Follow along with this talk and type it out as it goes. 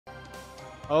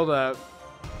Hold up.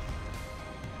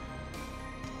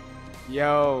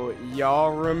 Yo,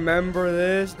 y'all remember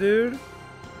this, dude?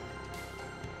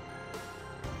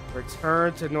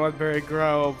 Return to Northbury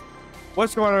Grove.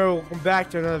 What's going on? Welcome back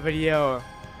to another video.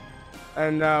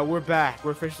 And we're back.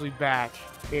 We're officially back.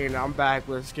 And I'm back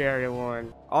with a scary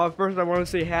one. First, I want to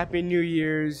say Happy New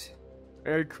Year's,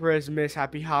 Merry Christmas,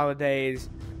 Happy Holidays.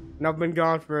 And I've been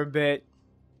gone for a bit,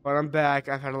 but I'm back.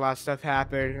 I've had a lot of stuff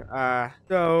happen.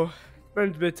 So it's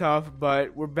been a bit tough,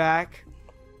 but we're back.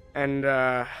 And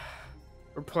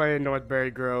we're playing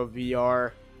Northbury Grove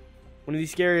VR. One of the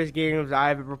scariest games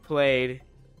I've ever played,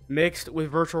 mixed with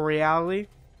virtual reality.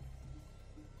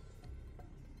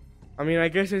 I mean, I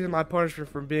guess this is my punishment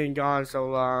for being gone so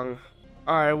long.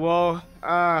 Alright, well,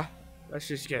 let's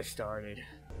just get started.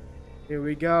 Here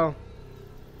we go.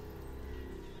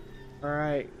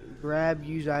 Alright, grab,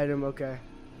 use item, okay.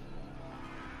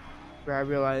 Grab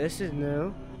your light. This is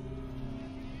new.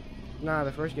 Nah,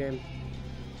 the first game.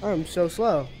 I'm so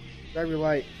slow. Grab your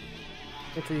light.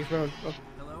 Enter your phone. Oh.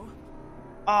 Hello?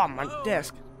 Oh, my Hello?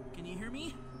 desk. Can you hear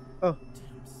me? Oh.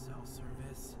 Dim cell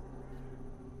service.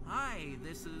 Hi,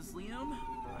 this is Liam.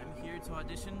 I'm here to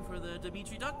audition for the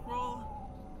Dimitri Duck role.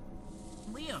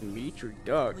 Liam. Dimitri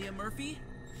Duck. Liam Murphy?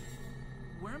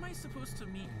 Where am I supposed to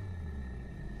meet?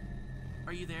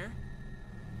 Are you there?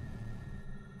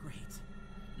 Great.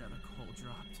 Another call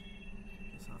dropped.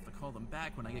 Guess I'll have to call them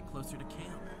back when I get closer to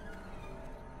camp.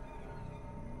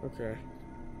 Okay.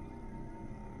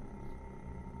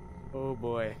 Oh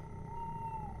boy.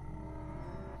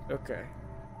 Okay.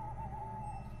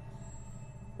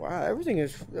 Wow, everything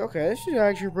is okay. This is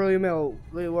actually really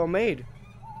well made.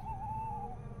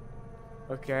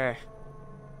 Okay.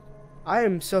 I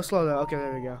am so slow though. Okay,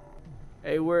 there we go.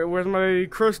 Hey, where's my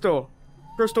Crystal?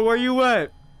 Crystal, where you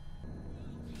at?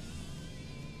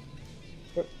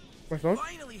 What? My phone?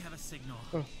 Finally have a signal.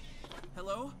 Oh.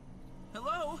 Hello?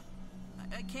 Hello?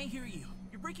 I can't hear you.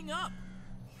 You're breaking up.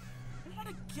 Not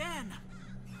again.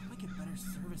 I might get better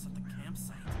service at the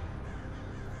campsite.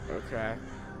 Okay.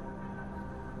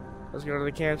 Let's go to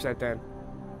the campsite then.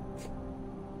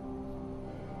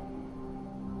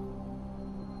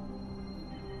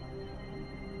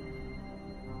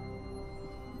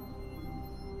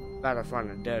 Gotta find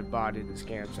a dead body at this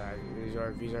campsite. These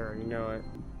RVs already know it.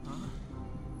 Huh?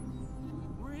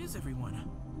 Where is everyone?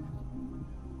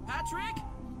 Patrick?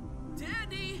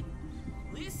 Dandy?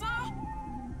 Lisa?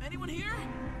 Anyone here?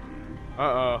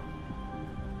 Uh-oh.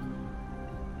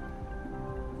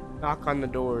 Knock on the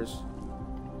doors.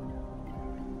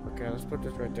 Okay, let's put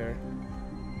this right there.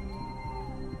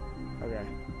 Okay.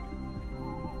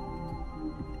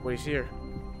 What is here?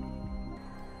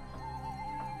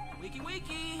 Wakey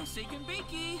wakey, shake and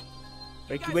bakey.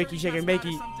 Wakey wakey, shake and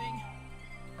bakey.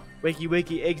 Wakey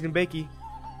wakey, eggs and bakey.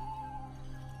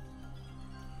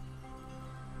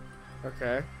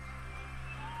 Okay.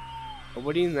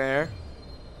 Nobody in there.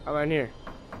 How about in here?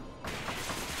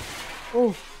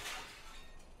 Oh!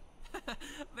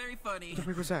 Very funny. What the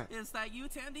freak was that? Is that you,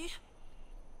 Tandy?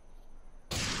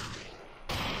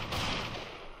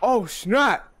 Oh,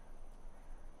 snap!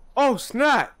 Oh,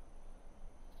 snap!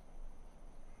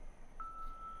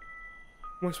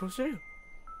 What am I supposed to do?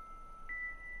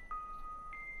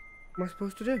 What am I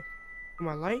supposed to do? Am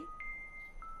I light?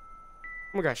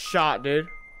 Oh, I got shot, dude.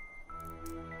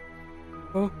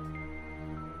 Oh.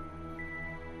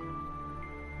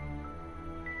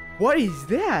 What is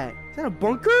that? Is that a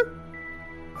bunker?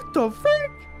 What the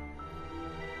frick?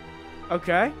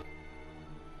 Okay.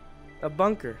 A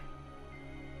bunker.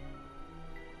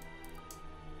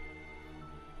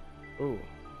 Ooh.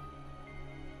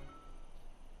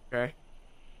 Okay.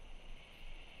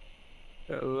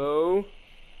 Hello?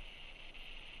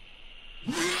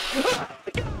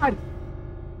 God!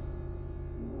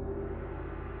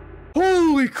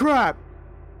 Holy crap!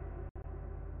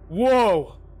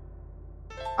 Whoa!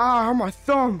 Ah, my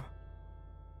thumb!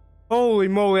 Holy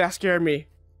moly, that scared me.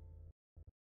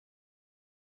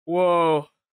 Whoa.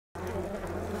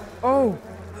 Oh!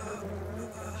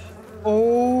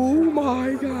 Oh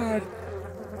my god!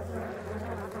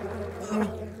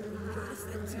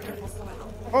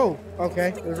 Oh, okay,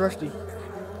 it was Rusty.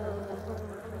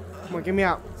 Come on, get me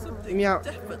out. Get me out.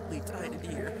 Definitely tied in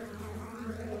here.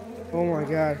 Oh my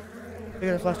god. I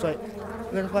got a flashlight.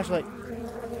 I got a flashlight.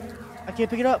 I can't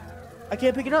pick it up. I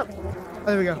can't pick it up. Oh,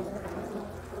 there we go.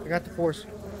 I got the force.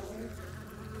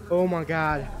 Oh my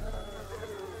god.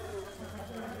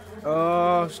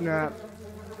 Oh snap.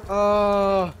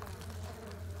 Oh.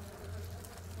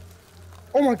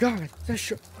 Oh my god.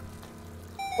 That's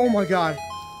oh my god.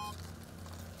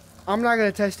 I'm not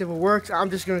gonna test if it works.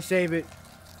 I'm just gonna save it.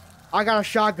 I got a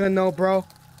shotgun though, bro.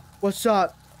 What's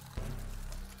up?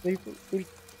 We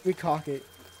cock it.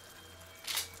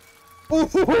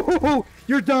 Oh,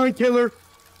 you're done, killer.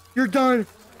 You're done.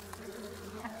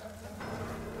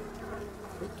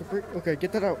 Okay,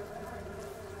 get that out.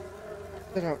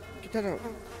 Get that out. Get that out.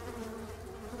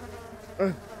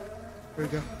 There we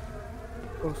go.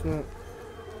 Oh, snap.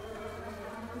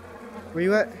 Where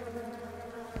you at?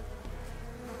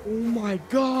 Oh my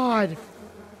god!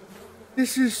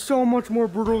 This is so much more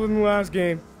brutal than the last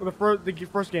game. Or the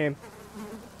first game.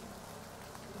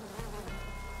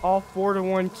 All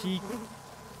 4-to-1 key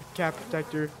cap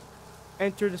protector.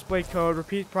 Enter display code.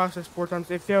 Repeat process 4 times.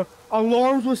 If fail,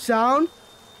 alarms with sound.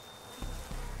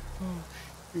 Oh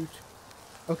shoot.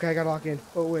 Okay, I gotta lock in.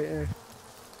 Oh wait.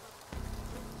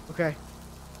 Okay.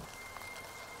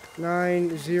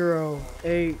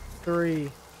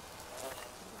 9083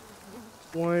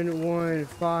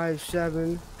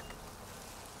 1157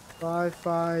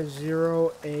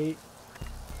 5508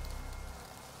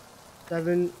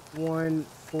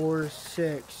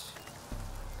 7146.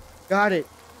 Got it.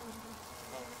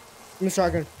 Give me a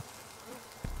shotgun.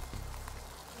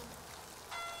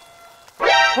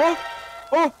 Oh!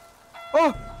 Oh!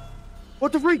 Oh!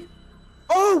 What the freak?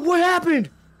 Oh! What happened?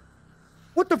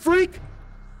 What the freak?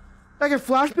 I got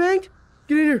flashbanged?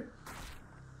 Get in here.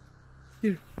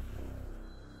 Get in.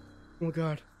 Oh my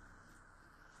god.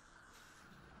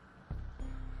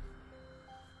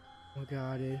 Oh my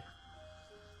god, dude.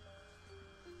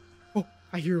 Oh,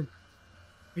 I hear him.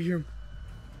 I hear him.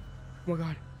 Oh my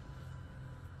god.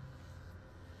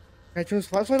 Can I turn this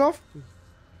flashlight off?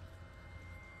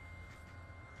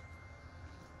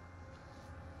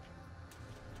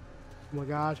 Oh my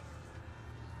god.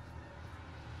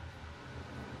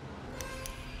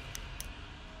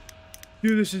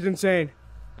 Dude, this is insane.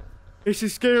 This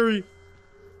is scary.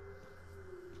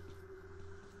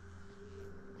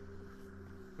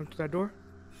 Come to that door.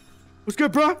 What's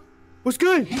good, bro? What's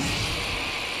good?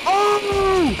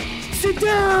 Oh! Sit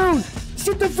down!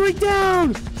 Sit the freak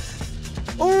down!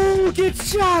 Oh, get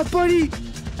shot, buddy!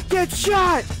 Get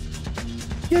shot!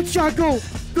 Get shot, go!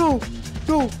 Go!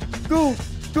 Go! Go!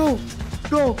 Go!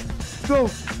 Go! Go!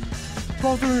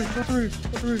 Fall through! Fall through!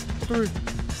 Fall through! Fall through!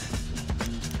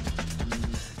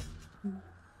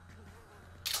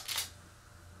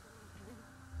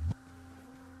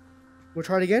 We'll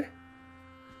try it again?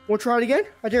 We'll try it again?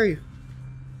 I dare you.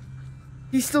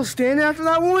 He's still standing after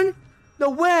that one?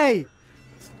 No way!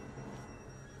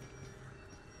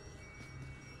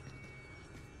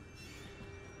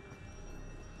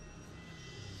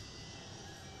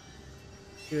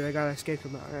 Dude, I gotta escape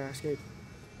from that. I gotta escape.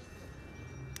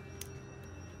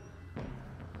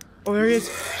 Oh, there he is.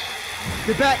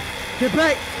 Get back! Get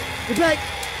back! Get back!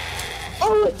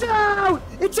 Oh, it's out!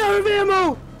 It's out of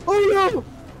ammo! Oh no!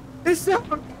 It's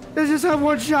out! They just have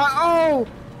one shot. Oh!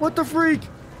 What the freak?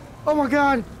 Oh my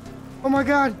god! Oh my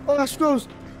god! Oh, that's gross!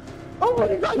 Oh my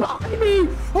god! Behind me!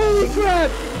 Holy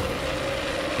crap!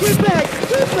 Get back!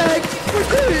 Get back! What's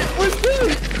good? What's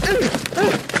good?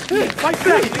 Fight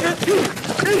back, nigga!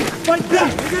 Fight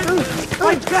back, nigga!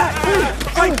 Fight back!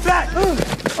 Fight back! Oh!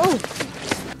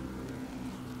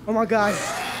 Oh my god!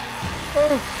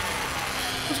 Oh!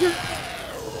 What's good?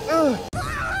 Oh!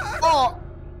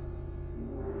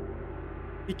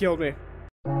 He killed me.